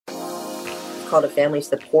called a family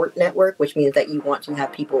support network, which means that you want to have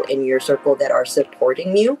people in your circle that are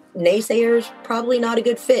supporting you. Naysayers, probably not a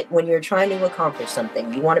good fit when you're trying to accomplish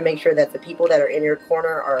something. You want to make sure that the people that are in your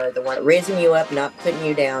corner are the one raising you up, not putting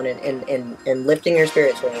you down, and lifting your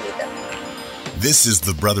spirits when you need them. This is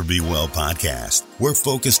the Brother Be Well podcast. We're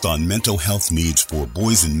focused on mental health needs for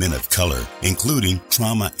boys and men of color, including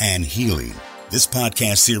trauma and healing. This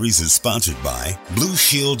podcast series is sponsored by Blue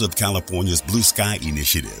Shield of California's Blue Sky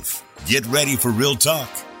Initiative. Get ready for real talk.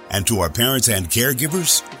 And to our parents and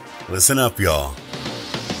caregivers, listen up, y'all.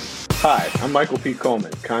 Hi, I'm Michael P.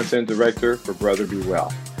 Coleman, Content Director for Brother Be Well.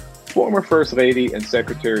 Former First Lady and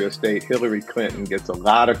Secretary of State Hillary Clinton gets a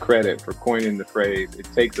lot of credit for coining the phrase, "It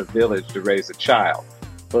takes a village to raise a child,"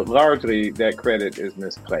 but largely that credit is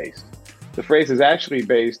misplaced. The phrase is actually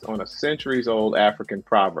based on a centuries-old African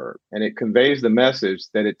proverb, and it conveys the message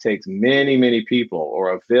that it takes many, many people or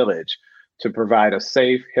a village to provide a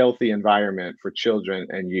safe, healthy environment for children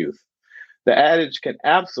and youth. The adage can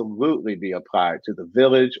absolutely be applied to the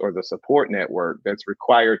village or the support network that's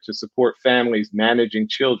required to support families managing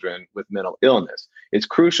children with mental illness. It's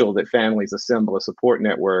crucial that families assemble a support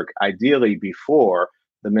network, ideally before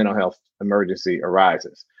the mental health emergency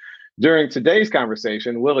arises. During today's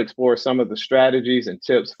conversation, we'll explore some of the strategies and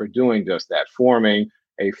tips for doing just that, forming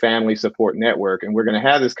a family support network. And we're going to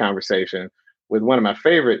have this conversation with one of my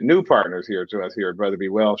favorite new partners here at Brother Be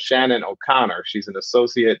Well, Shannon O'Connor. She's an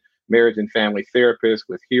associate marriage and family therapist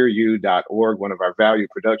with HearU.org, one of our valued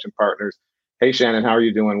production partners. Hey, Shannon, how are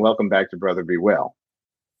you doing? Welcome back to Brother Be Well.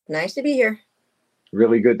 Nice to be here.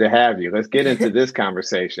 Really good to have you. Let's get into this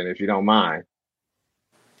conversation, if you don't mind.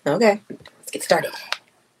 Okay, let's get started.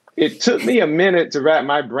 It took me a minute to wrap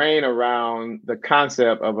my brain around the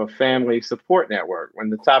concept of a family support network. When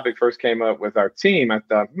the topic first came up with our team, I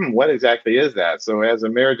thought, what exactly is that? So as a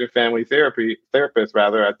marriage and family therapist,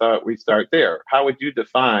 I thought we'd start there. How would you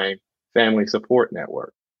define family support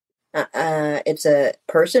network? It's a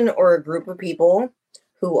person or a group of people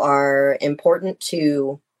who are important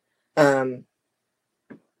to in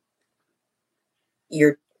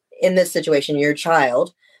this situation, your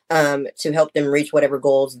child, to help them reach whatever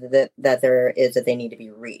goals that there is that they need to be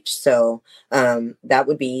reached. So that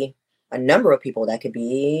would be a number of people. That could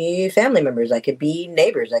be family members. That could be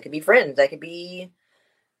neighbors. That could be friends. That could be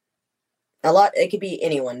a lot. It could be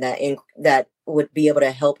anyone that would be able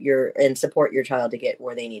to help and support your child to get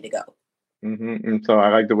where they need to go. Mm-hmm. And so I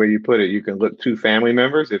like the way you put it. You can look to family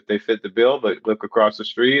members if they fit the bill, but look across the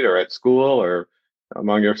street or at school or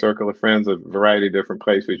among your circle of friends, a variety of different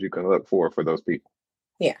places you can look for those people.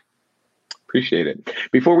 Yeah. Appreciate it.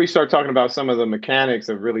 Before we start talking about some of the mechanics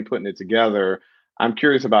of really putting it together, I'm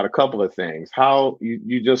curious about a couple of things. How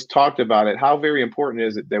you just talked about it. How very important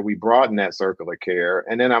is it that we broaden that circle of care?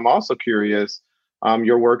 And then I'm also curious,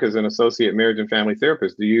 your work as an associate marriage and family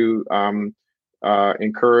therapist, do you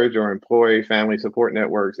encourage or employ family support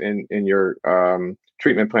networks in your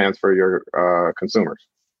treatment plans for your consumers?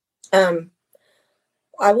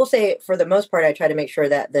 I will say, for the most part, I try to make sure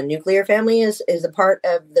that the nuclear family is a part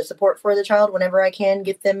of the support for the child. Whenever I can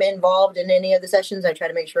get them involved in any of the sessions, I try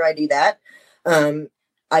to make sure I do that.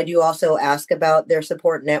 I do also ask about their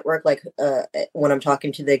support network, like when I'm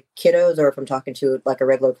talking to the kiddos, or if I'm talking to like a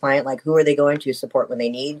regular client, like who are they going to support when they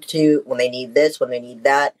need this, when they need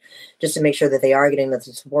that, just to make sure that they are getting the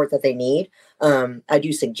support that they need. I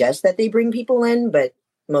do suggest that they bring people in, but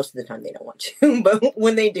most of the time they don't want to, but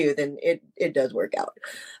when they do, then it does work out.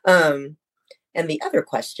 And the other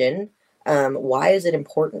question, why is it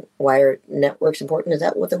important? Why are networks important? Is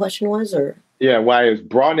that what the question was? Or yeah, why is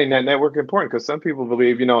broadening that network important? Because some people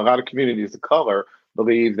believe, a lot of communities of color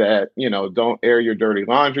believe that, don't air your dirty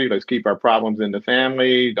laundry. Let's keep our problems in the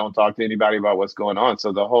family. Don't talk to anybody about what's going on.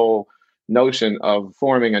 So the whole notion of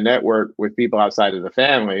forming a network with people outside of the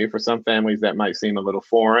family, for some families that might seem a little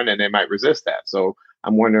foreign and they might resist that. So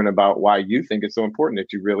I'm wondering about why you think it's so important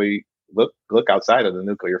that you really look outside of the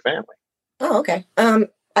nuclear family. Oh, okay.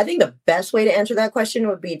 I think the best way to answer that question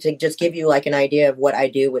would be to just give you like an idea of what I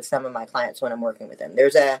do with some of my clients when I'm working with them.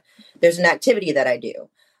 There's an activity that I do.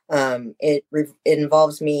 It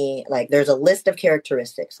involves me, like there's a list of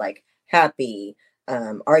characteristics like happy,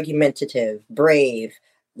 argumentative, brave,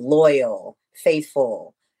 loyal,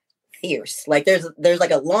 faithful, fierce. Like there's like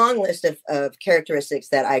a long list of characteristics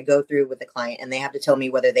that I go through with the client, and they have to tell me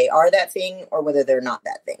whether they are that thing or whether they're not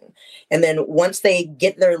that thing. And then once they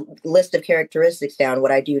get their list of characteristics down,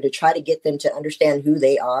 what I do to try to get them to understand who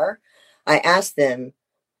they are, I ask them,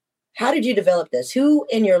 how did you develop this? Who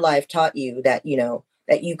in your life taught you that,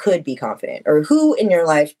 that you could be confident? Or who in your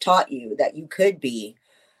life taught you that you could be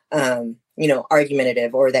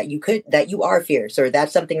argumentative, or that you are fierce, or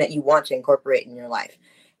that's something that you want to incorporate in your life.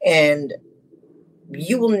 And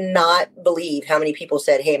you will not believe how many people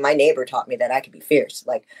said, hey, my neighbor taught me that I could be fierce.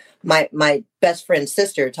 Like my best friend's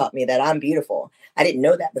sister taught me that I'm beautiful. I didn't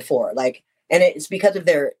know that before. Like, and it's because of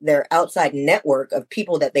their outside network of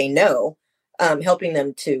people that they know, helping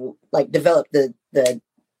them to like develop the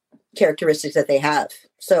characteristics that they have.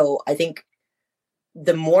 So I think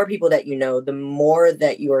the more people that you know, the more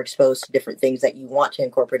that you are exposed to different things that you want to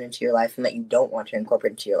incorporate into your life and that you don't want to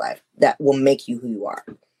incorporate into your life, that will make you who you are.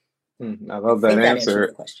 I love that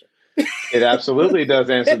answer. It absolutely does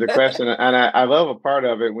answer the question. And I love a part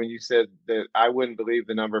of it when you said that I wouldn't believe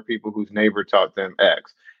the number of people whose neighbor taught them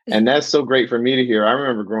X. And that's so great for me to hear. I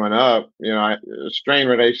remember growing up, a strained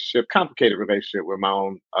relationship, complicated relationship with my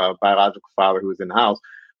own biological father who was in the house.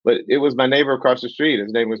 But it was my neighbor across the street.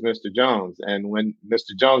 His name was Mr. Jones. And when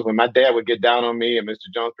my dad would get down on me and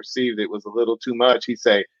Mr. Jones perceived it was a little too much, he'd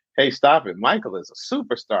say, hey, stop it. Michael is a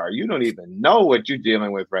superstar. You don't even know what you're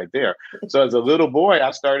dealing with right there. So as a little boy,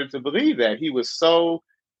 I started to believe that. He was so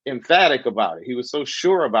emphatic about it. He was so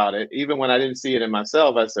sure about it. Even when I didn't see it in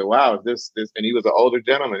myself, I said, wow, this. And he was an older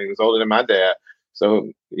gentleman. He was older than my dad.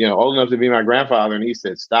 So, old enough to be my grandfather. And he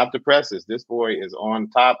said, stop the presses. This boy is on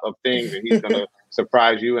top of things and he's going to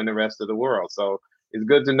surprise you and the rest of the world. So it's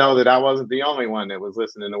good to know that I wasn't the only one that was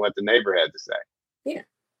listening to what the neighbor had to say. Yeah.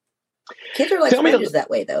 Kids are like sponges that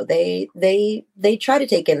way, though. They try to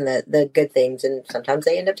take in the good things, and sometimes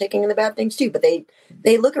they end up taking in the bad things too. But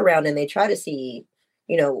they look around and they try to see,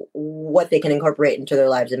 what they can incorporate into their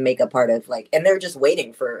lives and make a part of, like, and they're just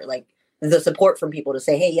waiting for like the support from people to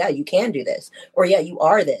say, hey, yeah, you can do this, or yeah, you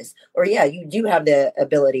are this, or yeah, you do have the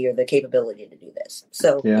ability or the capability to do this.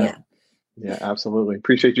 So yeah. Yeah, absolutely.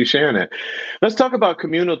 Appreciate you sharing it. Let's talk about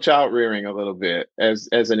communal child rearing a little bit as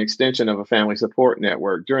an extension of a family support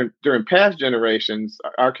network. During past generations,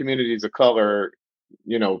 our communities of color,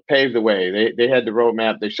 paved the way. They had the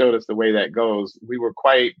roadmap. They showed us the way that goes. We were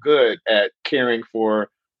quite good at caring for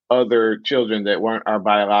other children that weren't our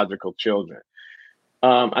biological children.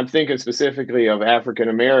 I'm thinking specifically of African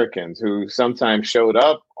Americans who sometimes showed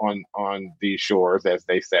up on these shores, as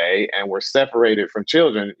they say, and were separated from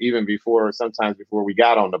children sometimes before we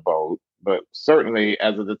got on the boat. But certainly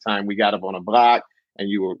as of the time we got up on a block, and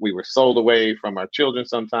we were sold away from our children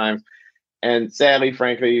sometimes. And sadly,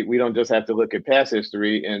 frankly, we don't just have to look at past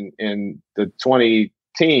history. In the 20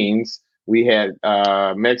 teens, we had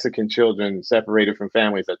Mexican children separated from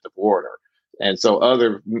families at the border. And so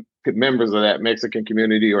other members of that Mexican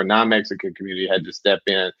community or non-Mexican community had to step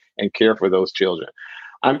in and care for those children.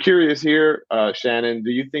 I'm curious here, Shannon,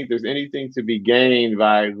 do you think there's anything to be gained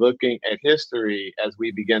by looking at history as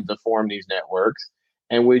we begin to form these networks?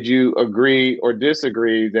 And would you agree or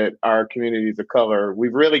disagree that our communities of color,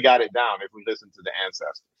 we've really got it down if we listen to the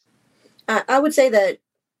ancestors? I would say that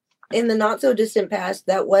in the not so distant past,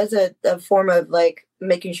 that was a form of like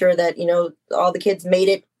making sure that, all the kids made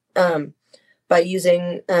it, by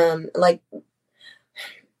using, like,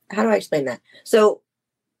 how do I explain that? So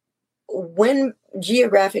when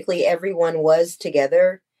geographically everyone was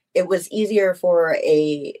together, it was easier for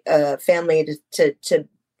a family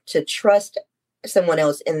to trust someone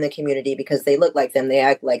else in the community because they look like them, they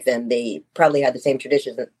act like them, they probably had the same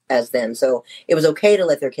traditions as them. So it was okay to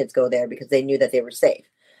let their kids go there because they knew that they were safe.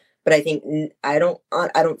 But I think I don't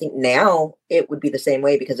think now it would be the same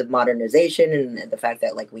way because of modernization and the fact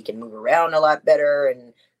that like we can move around a lot better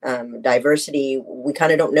and diversity. We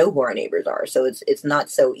kind of don't know who our neighbors are, so it's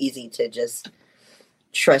not so easy to just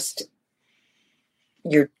trust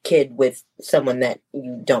your kid with someone that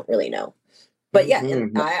you don't really know. But yeah,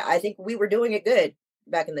 and I think we were doing it good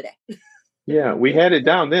back in the day. Yeah, we had it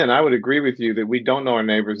down then. I would agree with you that we don't know our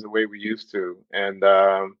neighbors the way we used to, and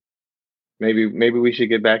maybe we should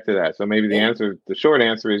get back to that. So maybe the short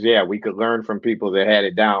answer is, yeah, we could learn from people that had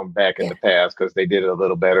it down back in the past because they did it a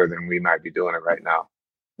little better than we might be doing it right now.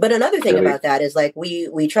 But another thing about that is like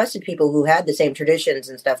we trusted people who had the same traditions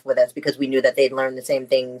and stuff with us because we knew that they'd learn the same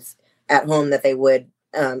things at home that they would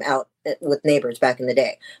out with neighbors back in the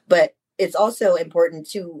day. But it's also important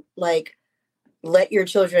to like let your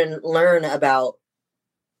children learn about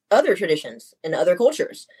other traditions and other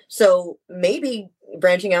cultures. So maybe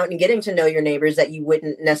branching out and getting to know your neighbors that you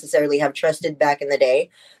wouldn't necessarily have trusted back in the day,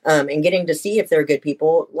 and getting to see if they're good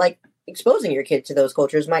people, like exposing your kid to those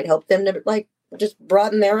cultures might help them to like just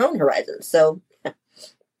broaden their own horizons. So,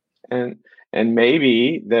 and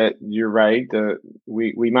maybe that you're right.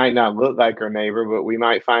 We might not look like our neighbor, but we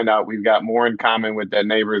might find out we've got more in common with that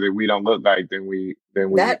neighbor that we don't look like than we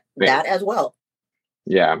think. That as well.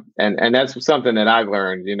 Yeah. And that's something that I've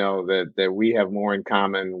learned, that we have more in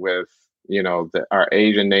common with our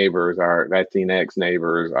Asian neighbors, our Latinx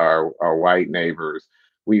neighbors, our white neighbors.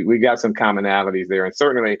 We got some commonalities there. And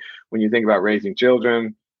certainly when you think about raising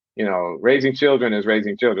children, raising children is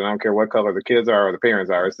raising children. I don't care what color the kids are or the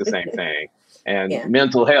parents are, it's the same thing. And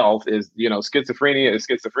mental health is, schizophrenia is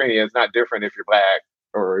schizophrenia. It's not different if you're Black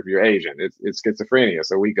or if you're Asian. It's schizophrenia.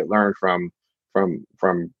 So we could learn from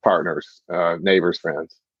partners, neighbors,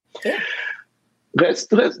 friends. Yeah.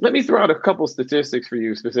 Let me throw out a couple statistics for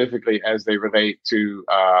you specifically as they relate to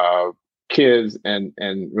kids and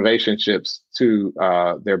relationships to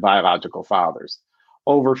their biological fathers.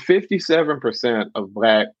 Over 57% of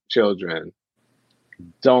Black children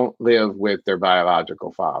don't live with their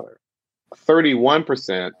biological father.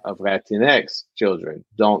 31% of Latinx children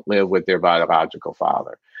don't live with their biological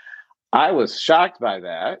father. I was shocked by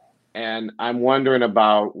that. And I'm wondering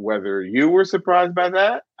about whether you were surprised by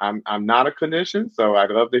that. I'm not a clinician, so I'd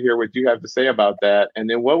love to hear what you have to say about that. And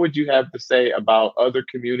then what would you have to say about other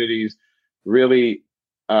communities really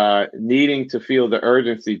needing to feel the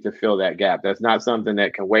urgency to fill that gap? That's not something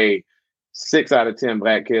that can wait. 6 out of 10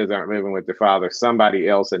 Black kids aren't living with their father. Somebody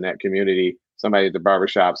else in that community, somebody at the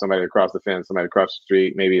barbershop, somebody across the fence, somebody across the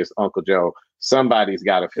street, maybe it's Uncle Joe. Somebody's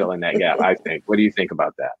got to fill in that gap, I think. What do you think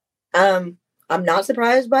about that? I'm not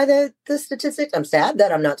surprised by the statistics. I'm sad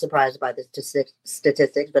that I'm not surprised by the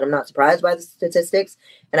statistics, but I'm not surprised by the statistics.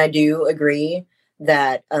 And I do agree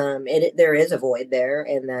that there is a void there,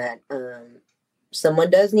 and that someone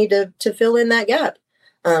does need to fill in that gap.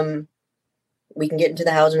 We can get into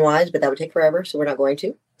the hows and whys, but that would take forever, so we're not going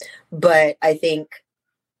to. But I think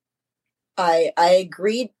I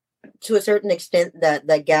agree to a certain extent that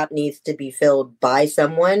that gap needs to be filled by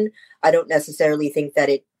someone. I don't necessarily think that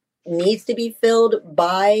it needs to be filled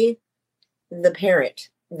by the parent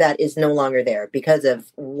that is no longer there because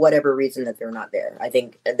of whatever reason that they're not there. I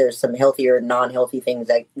think there's some healthier, non-healthy things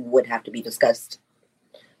that would have to be discussed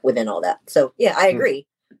within all that. So yeah, I agree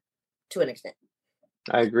to an extent.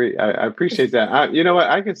 I agree. I appreciate that. You know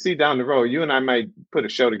what? I can see down the road, you and I might put a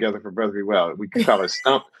show together for Brother Be Well. We could call it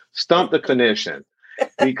Stump the Clinician.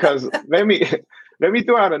 Because let me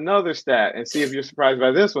throw out another stat and see if you're surprised by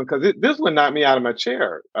this one, because this one knocked me out of my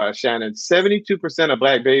chair, Shannon. 72% of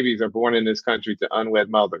Black babies are born in this country to unwed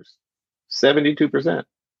mothers. 72%.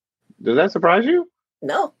 Does that surprise you?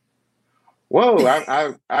 No. Whoa!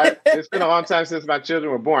 It's been a long time since my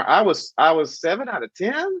children were born. I was 7 out of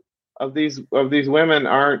 10 of these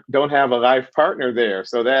women don't have a life partner there.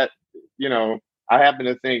 So that, I happen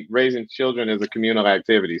to think raising children is a communal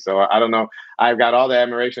activity. So I don't know. I've got all the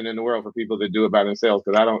admiration in the world for people that do it by themselves,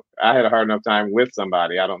 because I had a hard enough time with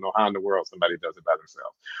somebody. I don't know how in the world somebody does it by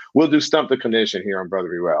themselves. We'll do Stump the Clinician here on Brother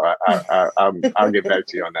Be Well. I'll get back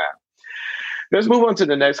to you on that. Let's move on to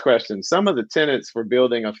the next question. Some of the tenets for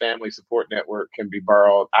building a family support network can be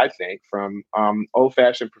borrowed, I think, from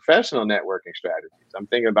old-fashioned professional networking strategies. I'm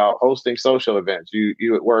thinking about hosting social events.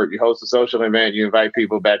 You at work, you host a social event, you invite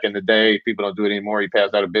people. Back in the day, people don't do it anymore. You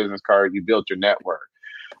pass out a business card, you built your network.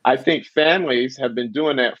 I think families have been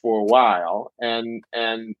doing that for a while, and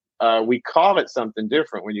we call it something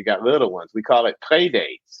different when you got little ones. We call it play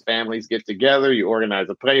dates. Families get together, you organize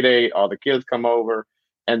a play date, all the kids come over,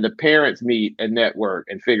 and the parents meet and network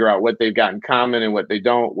and figure out what they've got in common and what they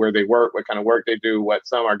don't, where they work, what kind of work they do, what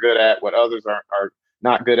some are good at, what others are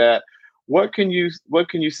not good at. What can you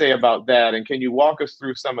say about that? And can you walk us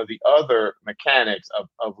through some of the other mechanics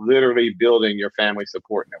of literally building your family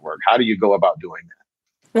support network? How do you go about doing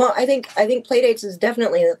that? Well, I think playdates is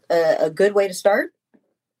definitely a good way to start,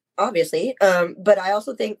 obviously. But I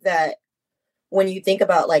also think that when you think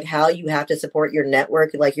about like how you have to support your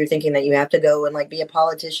network, like you're thinking that you have to go and like be a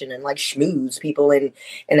politician and like schmooze people and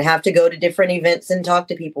have to go to different events and talk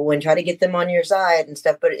to people and try to get them on your side and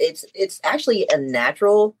stuff. But it's actually a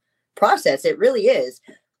natural process. It really is.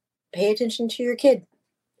 Pay attention to your kid.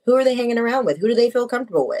 Who are they hanging around with? Who do they feel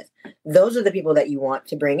comfortable with? Those are the people that you want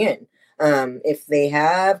to bring in. If they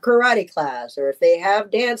have karate class or if they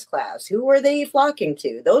have dance class, who are they flocking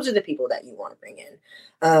to? Those are the people that you want to bring in.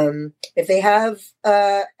 If they have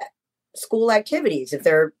school activities, if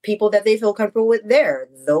there are people that they feel comfortable with there,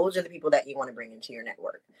 those are the people that you want to bring into your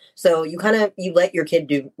network. So you let your kid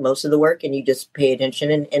do most of the work and you just pay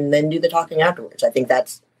attention and then do the talking afterwards. I think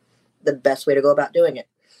that's the best way to go about doing it.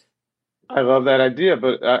 I love that idea,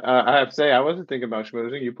 but I have to say, I wasn't thinking about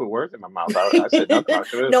schmoozing. You put words in my mouth. I said nothing about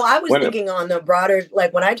schmoozing. No, I was thinking on the broader,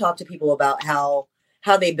 like when I talk to people about how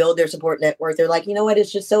they build their support network, they're like, you know what,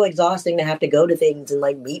 it's just so exhausting to have to go to things and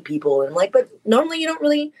like meet people. And like, but normally you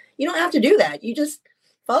don't have to do that. You just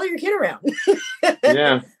follow your kid around.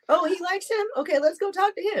 Yeah. Oh, he likes him. Okay, let's go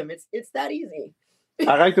talk to him. It's that easy.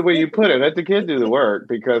 I like the way you put it. Let the kids do the work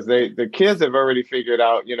because the kids have already figured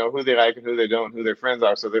out, who they like and who they don't, who their friends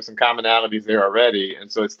are. So there's some commonalities there already.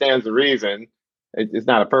 And so it stands to reason. It's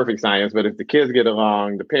not a perfect science, but if the kids get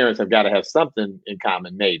along, the parents have got to have something in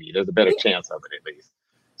common. Maybe there's a better chance of it at least.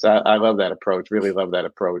 So I love that approach. Really love that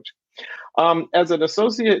approach. As an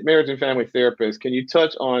associate marriage and family therapist, can you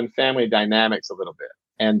touch on family dynamics a little bit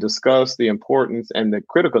and discuss the importance and the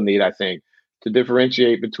critical need, I think, to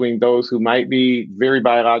differentiate between those who might be very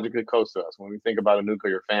biologically close to us when we think about a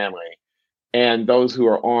nuclear family and those who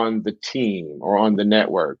are on the team or on the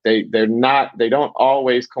network. They don't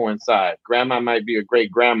always coincide. Grandma might be a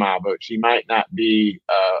great grandma, but she might not be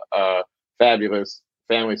a fabulous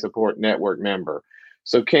family support network member.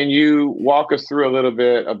 So can you walk us through a little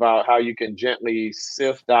bit about how you can gently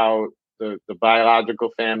sift out the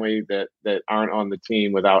biological family that aren't on the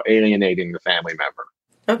team without alienating the family member?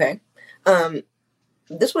 Okay.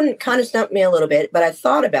 This one kind of stumped me a little bit, but I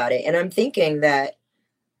thought about it and I'm thinking that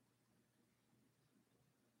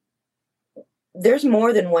there's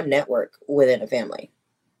more than one network within a family.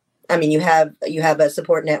 I mean, you have a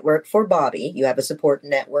support network for Bobby, you have a support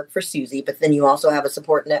network for Susie, but then you also have a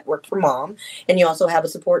support network for Mom, and you also have a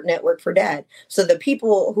support network for Dad. So the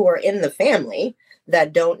people who are in the family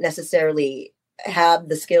that don't necessarily have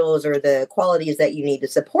the skills or the qualities that you need to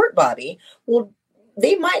support Bobby, well,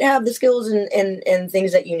 they might have the skills and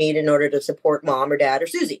things that you need in order to support Mom or Dad or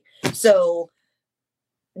Susie. So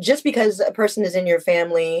just because a person is in your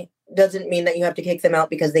family doesn't mean that you have to kick them out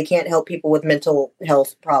because they can't help people with mental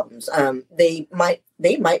health problems. They might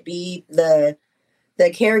be the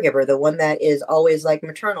caregiver, the one that is always like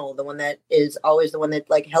maternal, the one that is always the one that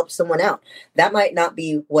like helps someone out. That might not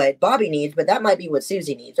be what Bobby needs, but that might be what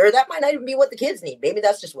Susie needs, or that might not even be what the kids need. Maybe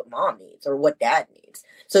that's just what Mom needs or what Dad needs.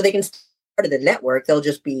 So they can start part of the network. They'll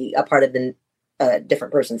just be a part of the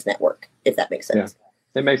different person's network, if that makes sense. Yeah.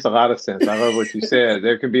 It makes a lot of sense. I love what you said.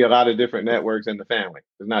 There can be a lot of different networks in the family.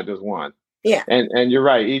 There's not just one. Yeah. And you're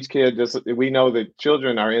right. Each kid, we know that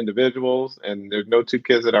children are individuals and there's no two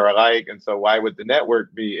kids that are alike. And so why would the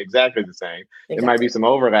network be exactly the same? Exactly. There might be some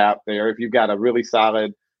overlap there. If you've got a really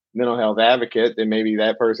solid mental health advocate, then maybe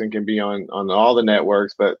that person can be on all the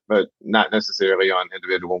networks, but not necessarily on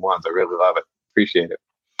individual ones. I really love it. Appreciate it.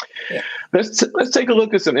 Yeah. Let's take a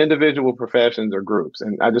look at some individual professions or groups,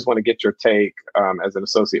 and I just want to get your take as an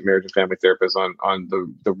associate marriage and family therapist on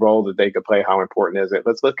the role that they could play. How important is it?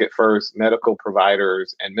 Let's look at first medical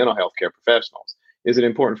providers and mental health care professionals. Is it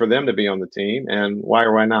important for them to be on the team, and why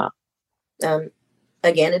or why not?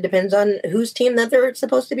 Again, it depends on whose team that they're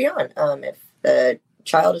supposed to be on. If the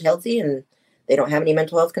child is healthy and they don't have any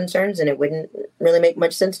mental health concerns, then it wouldn't really make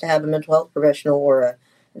much sense to have a mental health professional or a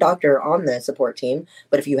doctor on the support team.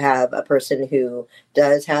 But if you have a person who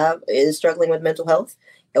is struggling with mental health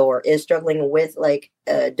or is struggling with like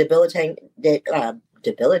debilitating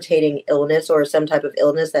illness or some type of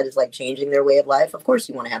illness that is like changing their way of life, of course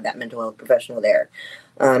you want to have that mental health professional there.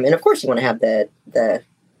 And of course you want to have the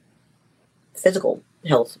physical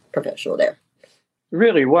health professional there.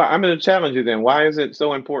 Really? Well, I'm going to challenge you then. Why is it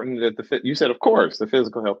so important that you said, of course, the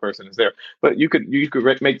physical health person is there, but you could make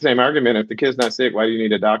the same argument. If the kid's not sick, why do you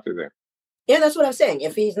need a doctor there? Yeah, that's what I'm saying.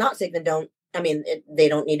 If he's not sick, then they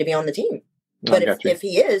don't need to be on the team. But if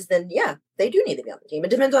he is, then yeah, they do need to be on the team. It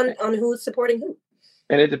depends on who's supporting who.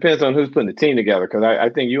 And it depends on who's putting the team together, because I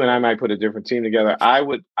think you and I might put a different team together. I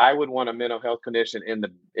would want a mental health clinician in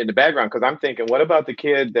the background, because I'm thinking, what about the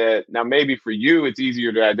kid that now maybe for you it's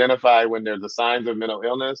easier to identify when there's the signs of mental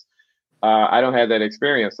illness. I don't have that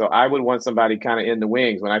experience, so I would want somebody kind of in the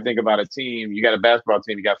wings. When I think about a team, you got a basketball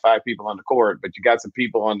team, you got 5 people on the court, but you got some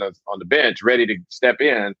people on the bench ready to step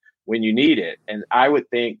in when you need it. And I would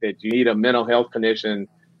think that you need a mental health clinician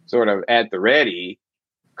sort of at the ready.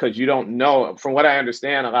 Because you don't know, from what I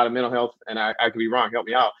understand, a lot of mental health, and I could be wrong, help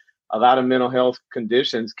me out, a lot of mental health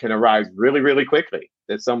conditions can arise really, really quickly.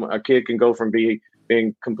 That a kid can go from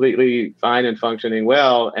being completely fine and functioning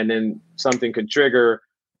well, and then something could trigger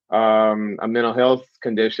a mental health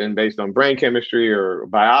condition based on brain chemistry or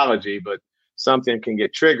biology, but something can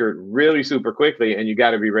get triggered really super quickly, and you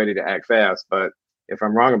got to be ready to act fast. But if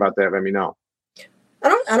I'm wrong about that, let me know.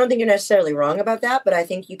 I don't think you're necessarily wrong about that, but I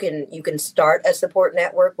think you can start a support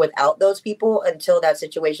network without those people until that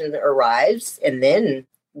situation arrives, and then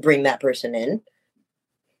bring that person in.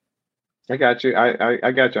 I got you.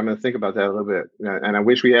 I got you. I'm going to think about that a little bit, and I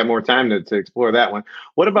wish we had more time to explore that one.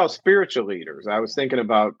 What about spiritual leaders? I was thinking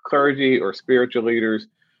about clergy or spiritual leaders.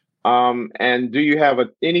 And do you have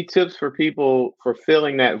any tips for people for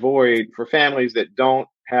filling that void for families that don't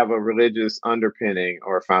have a religious underpinning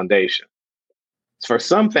or foundation? For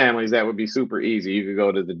some families, that would be super easy. You could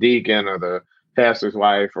go to the deacon or the pastor's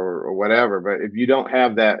wife or whatever. But if you don't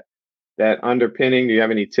have that underpinning, do you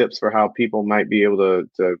have any tips for how people might be able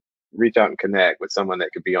to reach out and connect with someone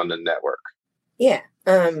that could be on the network? Yeah.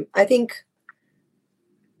 I think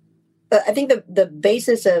the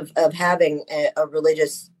basis of having a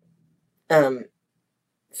religious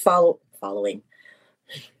following,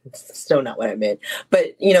 still not what I meant,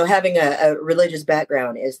 but having a religious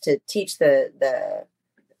background is to teach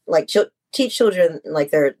teach children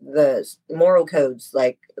like the moral codes,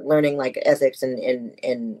 like learning like ethics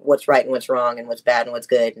and what's right and what's wrong and what's bad and what's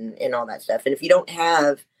good and all that stuff. And if you don't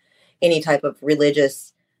have any type of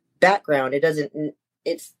religious background,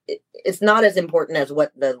 it's not as important as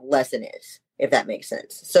what the lesson is, if that makes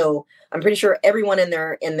sense. So I'm pretty sure everyone in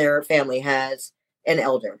their family has an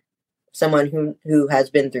elder, someone who has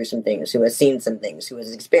been through some things, who has seen some things, who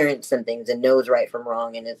has experienced some things and knows right from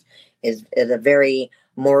wrong and is a very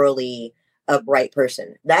morally upright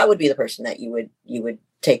person. That would be the person that you would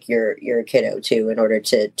take your kiddo to in order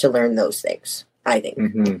to learn those things, I think.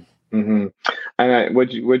 Mm-hmm. Mm-hmm. And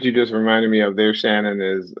what you just reminded me of there, Shannon,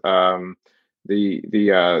 is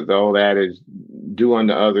the old adage, do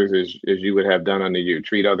unto others as you would have done unto you.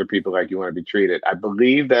 Treat other people like you want to be treated. I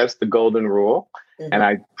believe that's the golden rule. Mm-hmm. And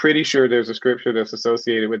I'm pretty sure there's a scripture that's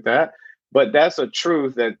associated with that. But that's a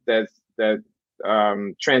truth that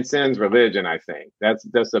transcends religion, I think.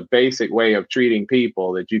 That's a basic way of treating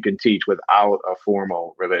people that you can teach without a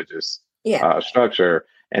formal religious structure.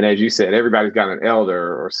 And as you said, everybody's got an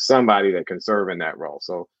elder or somebody that can serve in that role.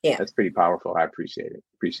 So that's pretty powerful. I appreciate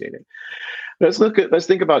it. Let's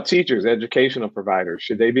think about teachers, educational providers.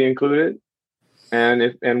 Should they be included?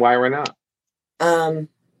 And why or not?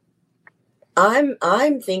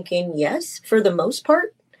 I'm thinking yes, for the most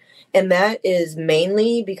part. And that is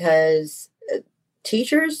mainly because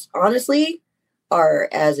teachers, honestly, are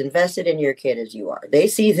as invested in your kid as you are. They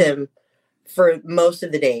see them for most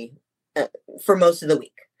of the day, for most of the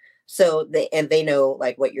week. So they know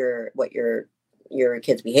like what your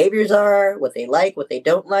kids' behaviors are, what they like, what they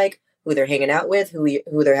don't like, who they're hanging out with, who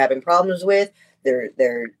they're having problems with,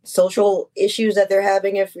 their social issues that they're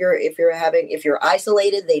having. If you're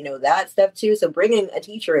isolated, they know that stuff too. So bringing a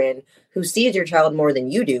teacher in who sees your child more than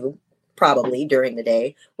you do, probably during the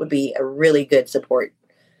day, would be a really good support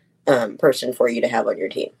person for you to have on your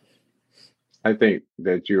team. I think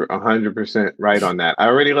that you're 100% right on that. I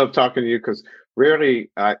already love talking to you because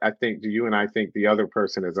rarely I think you and I think the other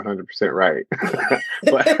person is 100% right.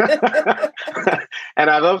 And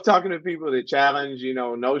I love talking to people that challenge,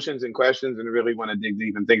 notions and questions and really want to dig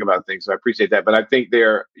deep and think about things. So I appreciate that. But I think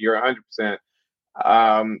you're 100%.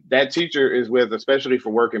 That teacher is with, especially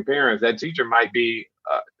for working parents, that teacher might be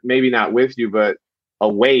maybe not with you, but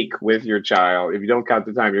awake with your child. If you don't count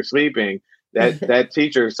the time you're sleeping, that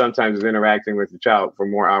teacher sometimes is interacting with the child for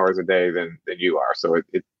more hours a day than you are. So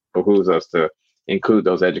it behooves us to include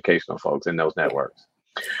those educational folks in those networks.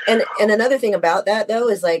 And another thing about that, though,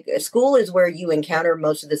 is like school is where you encounter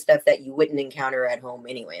most of the stuff that you wouldn't encounter at home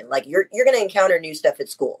anyway. Like you're going to encounter new stuff at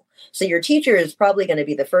school. So your teacher is probably going to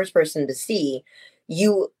be the first person to see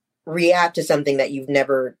you react to something that you've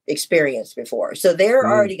never experienced before. So they're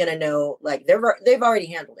already going to know, like they've already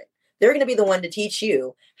handled it. They're going to be the one to teach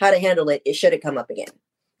you how to handle it. Should it come up again?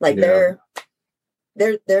 Like they're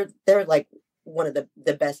like one of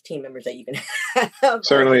the best team members that you can have.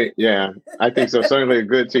 Certainly. Yeah, I think so. Certainly a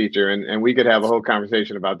good teacher. And we could have a whole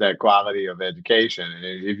conversation about that quality of education. And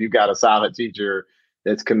if you've got a solid teacher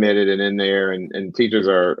that's committed and in there, and teachers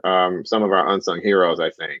are some of our unsung heroes, I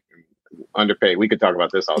think, underpaid. We could talk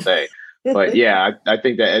about this all day. But yeah, I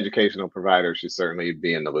think that educational providers should certainly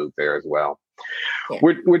be in the loop there as well. Yeah.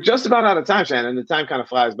 We're just about out of time, Shannon. The time kind of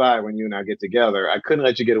flies by when you and I get together. I couldn't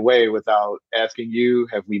let you get away without asking you,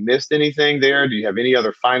 have we missed anything there? Do you have any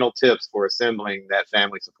other final tips for assembling that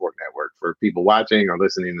family support network for people watching or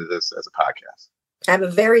listening to this as a podcast? I have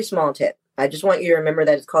a very small tip. I just want you to remember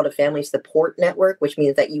that it's called a family support network, which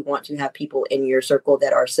means that you want to have people in your circle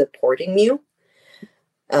that are supporting you.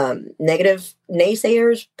 Negative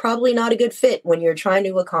naysayers, probably not a good fit when you're trying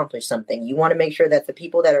to accomplish something. You want to make sure that the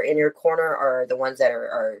people that are in your corner are the ones that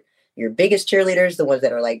are your biggest cheerleaders, the ones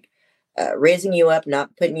that are like raising you up,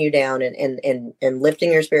 not putting you down, and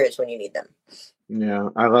lifting your spirits when you need them. Yeah,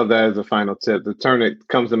 I love that as a final tip. The term that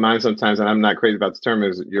comes to mind sometimes, and I'm not crazy about the term,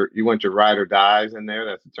 is you want your ride or dies in there.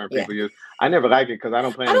 That's the term people use. I never like it because I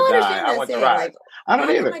don't plan to die. I want to ride. Like, I don't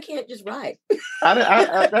either. I can't just ride.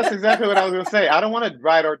 I that's exactly what I was going to say. I don't want to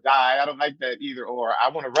ride or die. I don't like that either or. I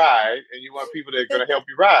want to ride, and you want people that are going to help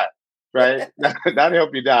you ride, right? Not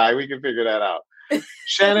help you die. We can figure that out.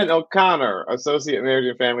 Shannon O'Connor, Associate Marriage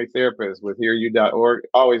and Family Therapist with HearU.org.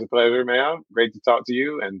 Always a pleasure, ma'am. Great to talk to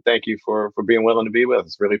you. And thank you for being willing to be with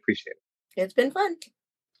us. Really appreciate it. It's been fun.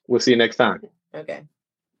 We'll see you next time. Okay.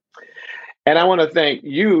 And I want to thank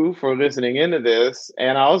you for listening into this.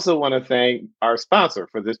 And I also want to thank our sponsor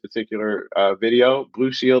for this particular video,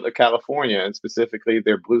 Blue Shield of California, and specifically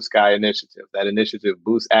their Blue Sky initiative. That initiative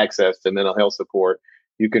boosts access to mental health support.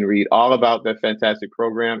 You can read all about that fantastic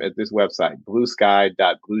program at this website,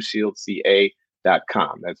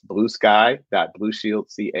 bluesky.blueshieldca.com. That's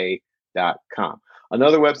bluesky.blueshieldca.com.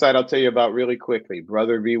 Another website I'll tell you about really quickly,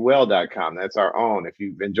 brotherbewell.com. That's our own. If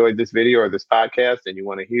you've enjoyed this video or this podcast and you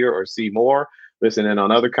want to hear or see more, listen in on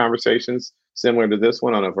other conversations similar to this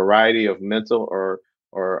one on a variety of mental or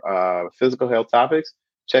physical health topics,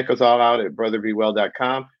 check us all out at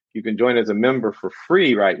brotherbewell.com. You can join as a member for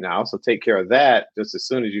free right now, so take care of that just as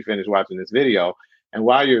soon as you finish watching this video. And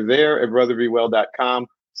while you're there at brotherbewell.com,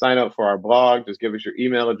 sign up for our blog. Just give us your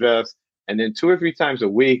email address. And then 2 or 3 times a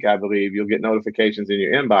week, I believe, you'll get notifications in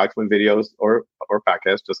your inbox when videos or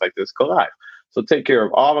podcasts just like this go live. So take care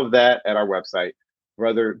of all of that at our website,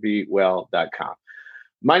 brotherbewell.com.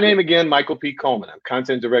 My name again, Michael P. Coleman. I'm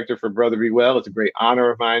Content Director for Brother Be Well. It's a great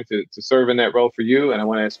honor of mine to serve in that role for you. And I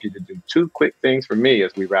want to ask you to do 2 quick things for me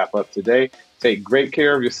as we wrap up today. Take great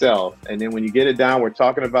care of yourself. And then when you get it down, we're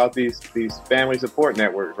talking about these family support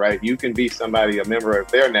networks, right? You can be somebody, a member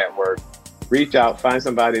of their network. Reach out, find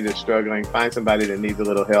somebody that's struggling, find somebody that needs a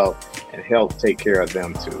little help, and help take care of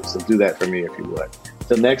them too. So do that for me if you would.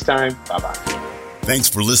 Till next time, bye-bye. Thanks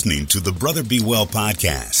for listening to the Brother Be Well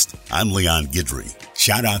podcast. I'm Leon Guidry.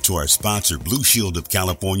 Shout out to our sponsor, Blue Shield of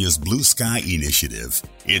California's Blue Sky Initiative.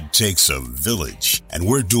 It takes a village, and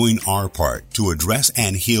we're doing our part to address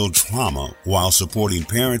and heal trauma while supporting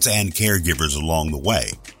parents and caregivers along the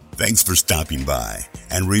way. Thanks for stopping by.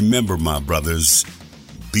 And remember, my brothers,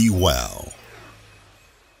 be well.